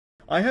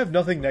I have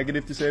nothing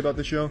negative to say about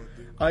the show.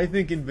 I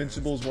think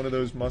Invincible is one of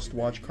those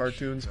must-watch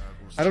cartoons.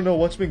 I don't know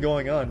what's been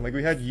going on. Like,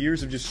 we had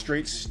years of just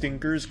straight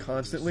stinkers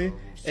constantly,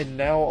 and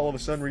now all of a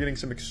sudden we're getting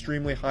some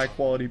extremely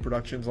high-quality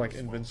productions like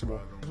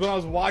Invincible. When I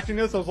was watching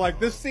this, I was like,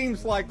 this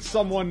seems like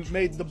someone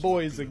made The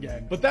Boys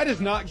again. But that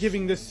is not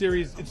giving this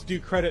series its due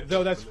credit,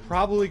 though that's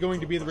probably going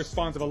to be the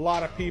response of a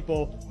lot of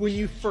people when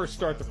you first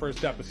start the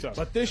first episode.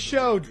 But this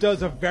show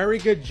does a very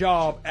good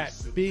job at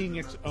being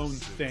its own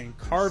thing,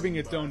 carving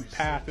its own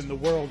path in the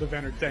world of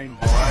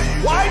entertainment.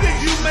 Why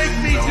did you make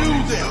me do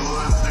this?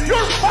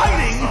 You're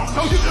fighting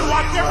so you can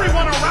watch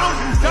everyone around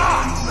you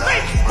die.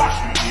 Think,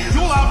 Buster.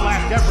 You'll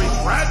outlast every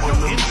fragile,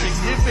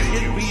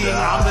 insignificant being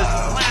on this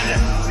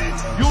planet.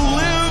 You'll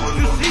live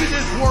to see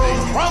this world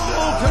crumble